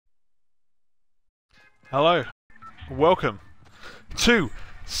Hello, welcome to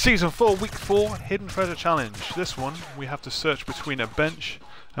Season 4, Week 4 Hidden Treasure Challenge. This one, we have to search between a bench,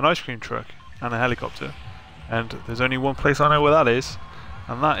 an ice cream truck and a helicopter. And there's only one place I know where that is,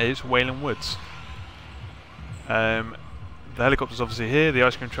 and that is Wailing Woods. The helicopter's obviously here, the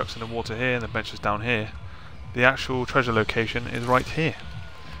ice cream truck's in the water here, and the bench is down here. The actual treasure location is right here.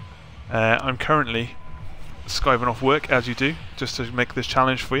 I'm currently skiving off work, as you do, just to make this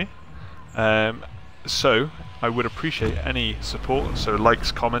challenge for you. So I would appreciate any support, so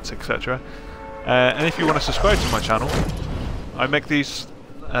likes, comments, etc. And if you want to subscribe to my channel, I make these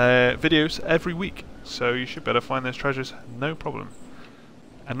videos every week, so you should be able to find those treasures no problem.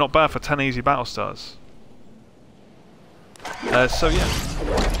 And not bad for 10 easy battle stars. So yeah,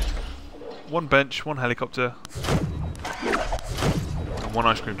 one bench, one helicopter, and one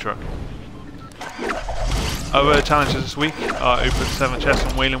ice cream truck. Other challenges this week are open 7 chests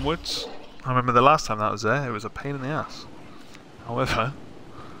on Wailing Woods. I remember the last time that was there, it was a pain in the ass. However,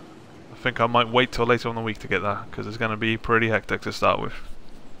 I think I might wait till later on the week to get that, because it's going to be pretty hectic to start with.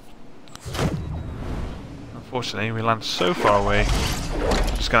 Unfortunately, we land so far away,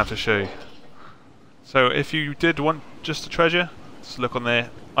 I'm just going to have to show you. So if you did want just a treasure, just look on the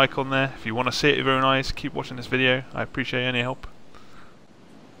icon there. If you want to see it with your own eyes, keep watching this video. I appreciate any help.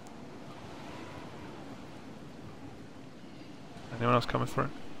 Anyone else coming for it?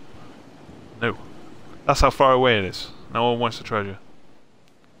 No. That's how far away it is. No one wants the treasure.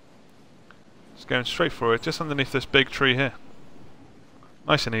 Just going straight for it, just underneath this big tree here.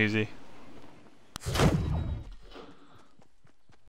 Nice and easy.